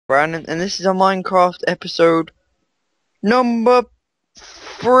Brandon, and this is a Minecraft episode number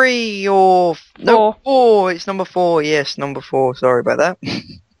 3 or... No, 4. It's number 4. Yes, number 4. Sorry about that.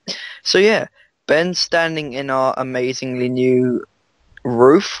 So yeah, Ben's standing in our amazingly new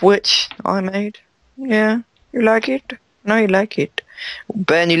roof, which I made. Yeah, you like it? No, you like it.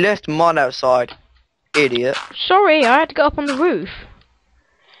 Ben, you left mud outside. Idiot. Sorry, I had to get up on the roof.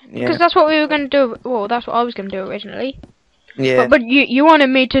 Yeah. Because that's what we were going to do. Well, that's what I was going to do originally. Yeah. But you wanted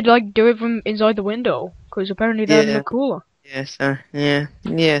me to like do it from inside the window, because apparently that'd look cooler. Yes, yeah,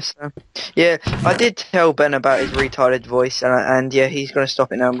 yes, yeah. I did tell Ben about his retarded voice, and yeah, he's gonna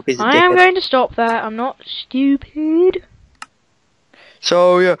stop it now because I am going to stop that. I'm not stupid.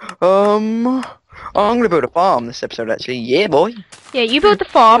 So yeah, I'm gonna build a farm this episode actually. Yeah, boy. Yeah, you build the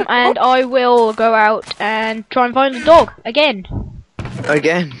farm, and I will go out and try and find a dog again.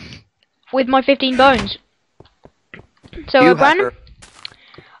 Again. With my 15 bones. So, Brandon,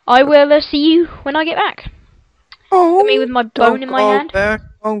 I will see you when I get back. Oh, me with my bone in my hand.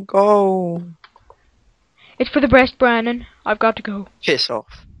 Don't go. It's for the best, Brandon. I've got to go. Piss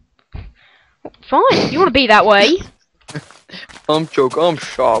off. Fine. You want to be that way? I'm joking. I'm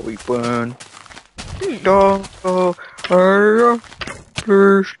sorry, Ben. Don't go.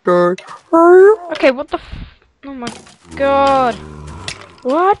 Please stay. Okay, what the oh my god.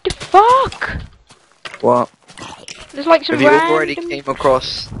 What the fuck? What? There's like some Have you random... already came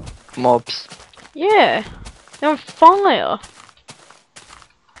across mobs? Yeah. They're on fire.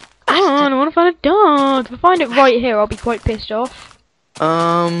 Come on, I want to find a dog. If I find it right here, I'll be quite pissed off.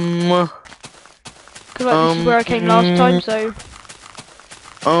 Because like, this is where I came last time, so...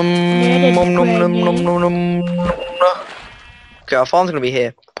 Okay, our farm's gonna be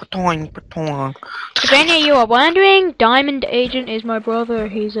here. If any of you are wondering, Diamond Agent is my brother.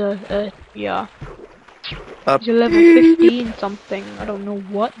 He's yeah. He's a level 15 something. I don't know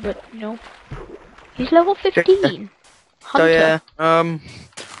what, but you know. He's level 15. So yeah,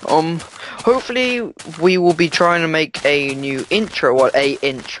 hopefully we will be trying to make a new intro, or a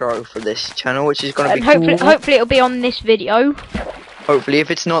intro for this channel, which is gonna be cool. Hopefully it'll be on this video. Hopefully, if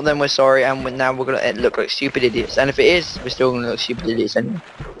it's not, then we're sorry, and now we're gonna look like stupid idiots. And if it is, we're still gonna look stupid idiots anyway.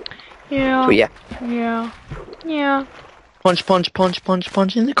 Yeah. So yeah. Yeah. Yeah. Punch in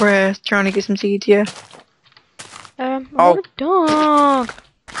the grass, trying to get some seeds, yeah. I want a dog.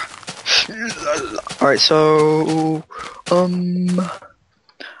 Alright, so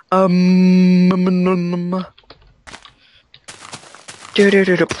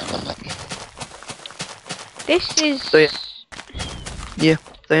This is so yeah.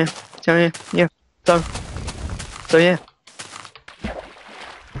 So yeah.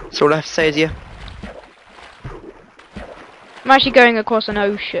 So all I have to say is yeah. I'm actually going across an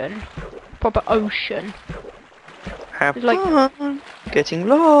ocean. Proper ocean. Have fun getting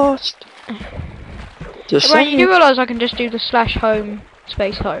lost. Just right, you do realise I can just do the /home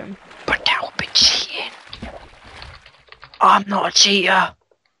space home. But that would be cheating. I'm not a cheater.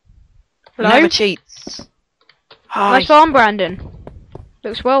 Hello? Never cheats. Hi. Nice farm, Brandon.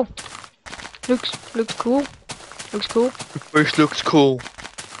 Looks well. Looks cool. Looks cool. This looks cool.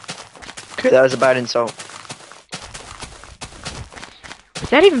 Okay, that was a bad insult. Was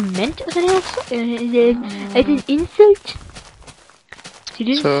that even meant as an insult? As an insult? It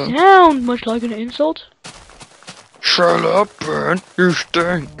didn't sound much like an insult. Shut up, Ben. You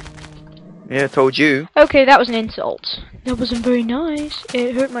stink. Yeah, I told you. Okay, that was an insult. That wasn't very nice.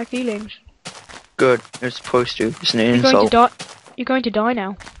 It hurt my feelings. Good. You're supposed to. It's an insult. You're going to die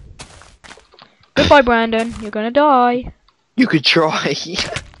now. Goodbye, Brandon. You're gonna die. You could try.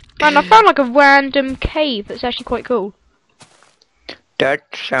 Man, I found like a random cave that's actually quite cool. That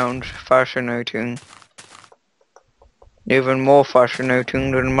sounds fascinating. Even more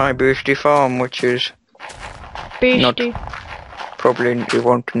fascinating than my beastie farm, which is Beastie. Probably it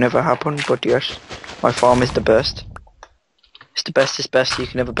won't never happen, but yes, my farm is the best. It's the bestest best, you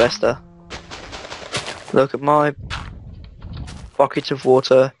can never best her. Look at my buckets of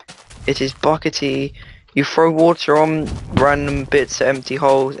water. It is buckety. You throw water on random bits of empty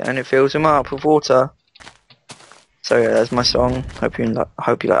holes and it fills them up with water. So yeah, that's my song. Hope you like.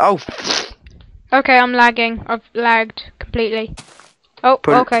 Oh. Okay, I'm lagging. I've lagged completely. Oh,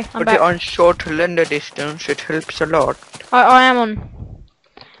 okay, I'm back. Put it on short render distance. It helps a lot. I am on.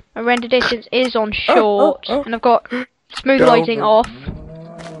 My render distance is on short, and I've got smooth lighting off.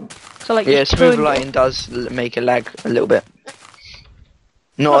 So like yeah, smooth lighting does make it lag a little bit.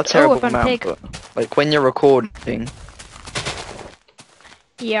 Not a terrible amount, but like when you're recording.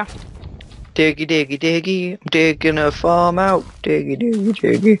 Yeah. Diggy, diggy, diggy, I'm digging a farm out. Diggy, diggy,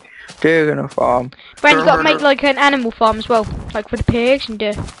 diggy, digging a farm. Brian, you gotta make like an animal farm as well, like for the pigs and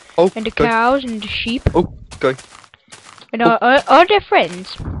the cows and the sheep. Oh, go. And are they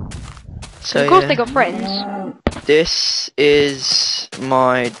friends? So of course they got friends. This is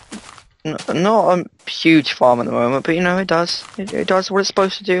my not a huge farm at the moment, but you know it does. It does what it's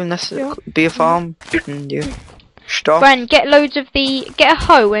supposed to do, and that's be a farm. And you stuff. Brian, get a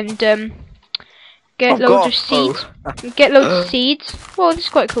hoe and get loads of seeds. Get loads of seeds. Well, this is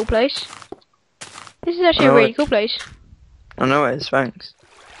quite a cool place. This is actually a really cool place. I know it is, thanks.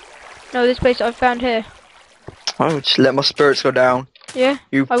 No, this place I've found here. I would just let my spirits go down. Yeah,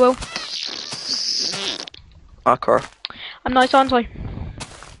 I will. Okay. I'm nice, aren't I?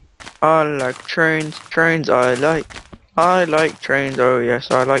 I like trains. Trains I like trains, oh yes,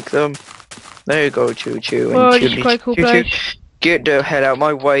 I like them. There you go, choo choo. Oh, this is quite a cool place. Get the hell out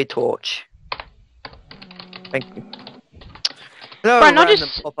my way, Torch. Thank you. Hello, Brian,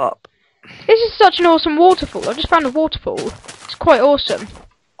 pop up. This is such an awesome waterfall. I just found a waterfall. It's quite awesome.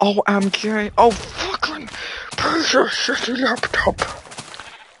 Oh, MJ. Oh, fucking precious shitty laptop.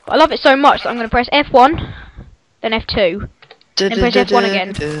 I love it so much that I'm going to press F1, then F2, then press F1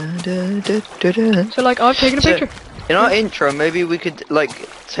 again. So, like, I've taken a picture. In our intro, maybe we could, like,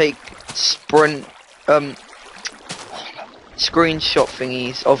 take sprint, screenshot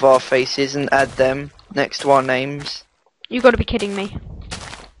thingies of our faces and add them next to our names. You got to be kidding me.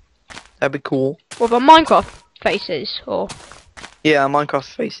 That'd be cool. What about Minecraft faces, or? Yeah, Minecraft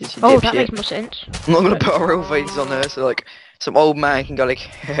faces. Oh, that makes more sense. I'm not gonna put our real faces on there, so like some old man can go like,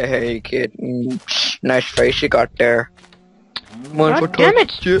 "Hey kid, nice face you got there." God damn it!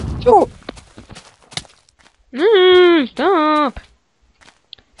 Stop. Stop.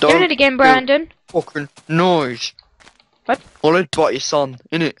 Doing it again, Brandon. Fucking noise. What? I'll headbutt your son,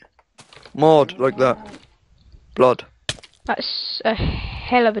 innit? Mod like that. Blood. That's a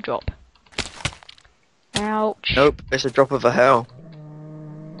hell of a drop. Ouch. Nope, it's a drop of a hell.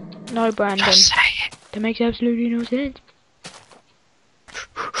 No, Brandon. Just say it. That makes absolutely no sense.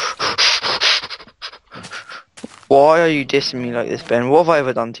 Why are you dissing me like this, Ben? What have I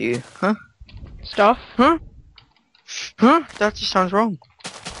ever done to you? Huh? Stuff. Huh? Huh? That just sounds wrong.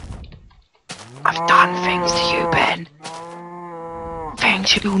 I've done things to you, Ben.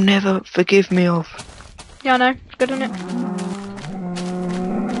 Things you'll never forgive me of. Yeah, I know. It's good, isn't it?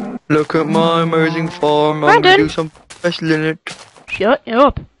 Look at my amazing farm. Brandon. I'm gonna do something special in it. Shut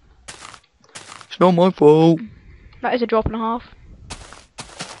up. It's not my fault. That is a drop and a half.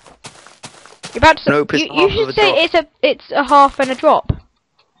 You're about to say. Nope, it's you should say it's a half and a drop.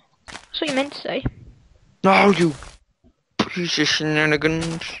 That's what you meant to say. No, you piece of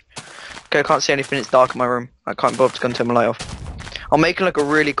shenanigans. Okay, I can't see anything. It's dark in my room. I can't bother to go and turn my light off. I'm making like a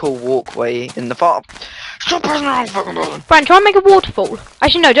really cool walkway in the farm. Stop pressing around, fucking button. Brian, try and make a waterfall.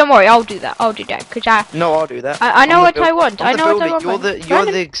 Actually, no, don't worry. I'll do that. I'll do that because No, I'll do that. I know what I want. I know what I want. You're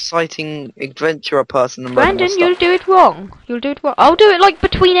the exciting adventurer person. Brandon, you'll do it wrong. You'll do it wrong. I'll do it like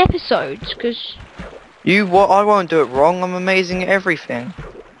between episodes, because. I won't do it wrong. I'm amazing at everything.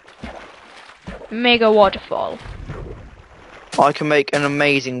 Mega waterfall. I can make an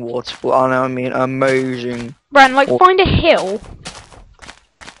amazing waterfall. I mean amazing. Brian, like find a hill.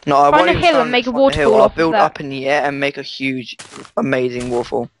 No, I find won't a hill and make a waterfall. I'll build up in the air and make a huge, amazing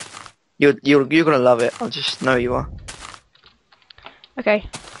waterfall. You're gonna love it. I just know you are. Okay.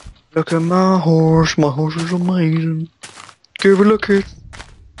 Look at my horse. My horse is amazing. Give a look at.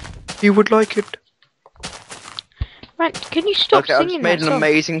 You would like it. Right, can you stop singing that I've just made an song?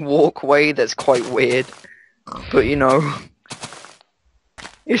 amazing walkway that's quite weird, but you know,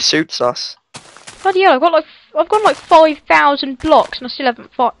 it suits us. Bloody hell, I've got like 5,000 blocks and I still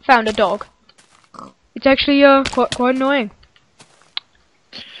haven't found a dog. It's actually quite annoying.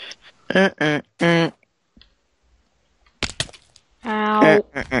 Ow.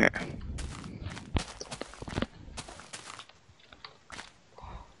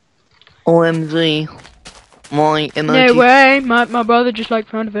 OMG. My emoji. No way, my brother just like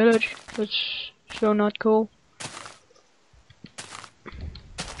found a village. That's so not cool.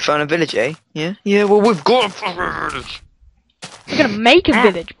 Found a village, eh? Yeah? Yeah, well we've got a village. We're gonna make a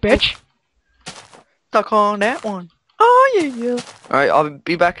village, bitch. Stuck on that one. Oh yeah. Alright, I'll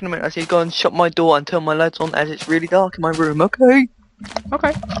be back in a minute. I see you go and shut my door and turn my lights on as it's really dark in my room, okay?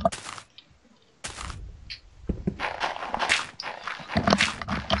 Okay.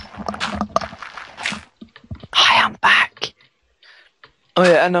 Hi, I'm back. Oh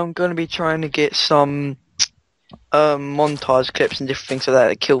yeah, and I'm gonna be trying to get some montage clips and different things like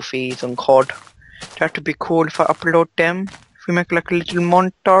that kill feeds on COD. That would be cool if I upload them. If we make like a little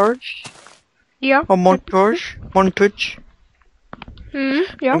montage. Yeah. Or montage.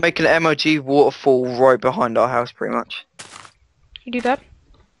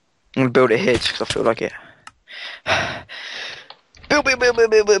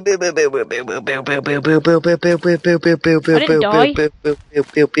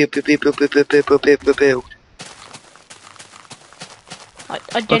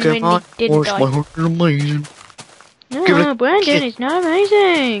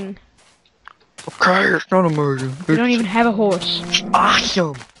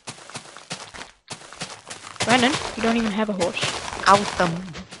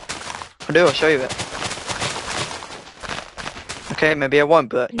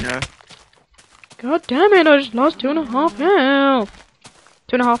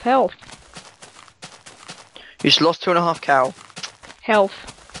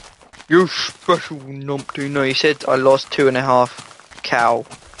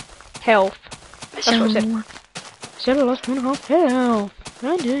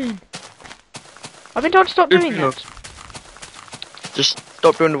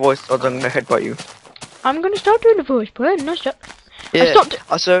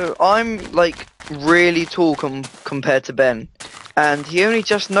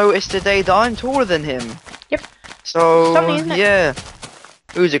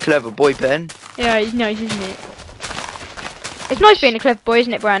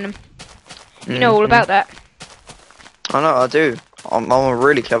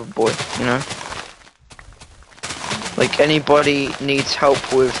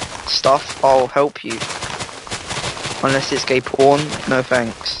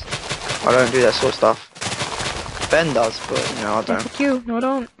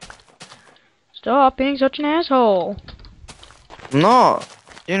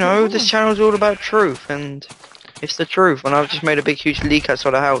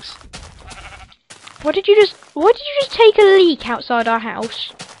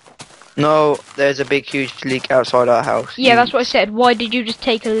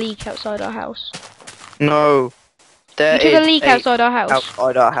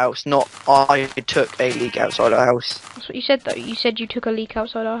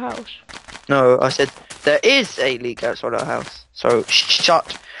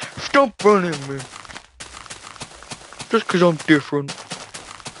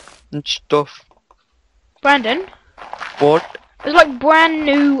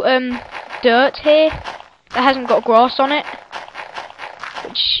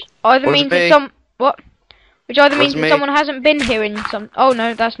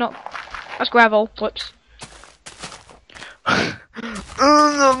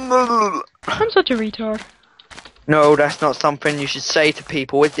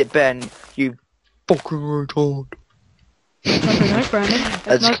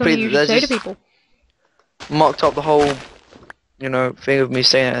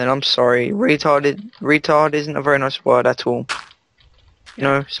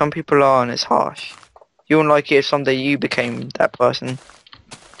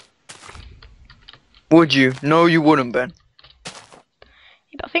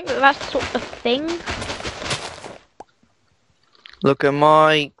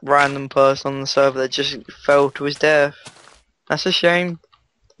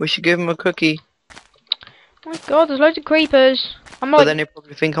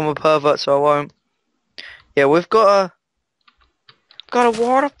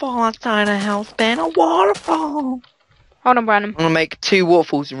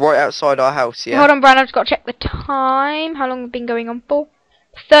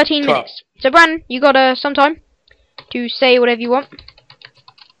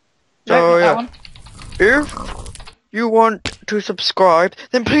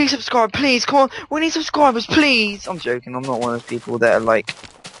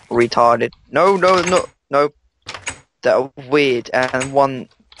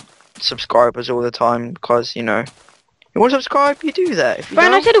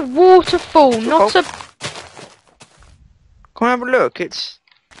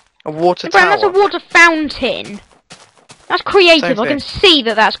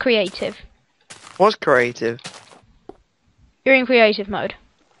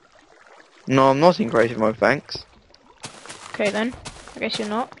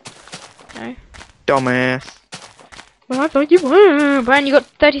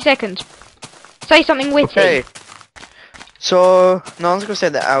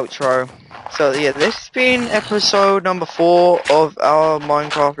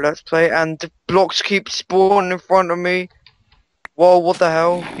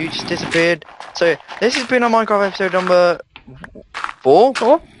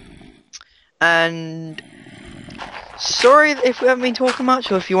 sorry if we haven't been talking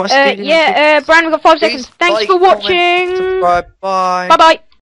much, or if you want to Brian, we've got 5 seconds. Thanks for watching. Comment, subscribe, bye. Bye bye.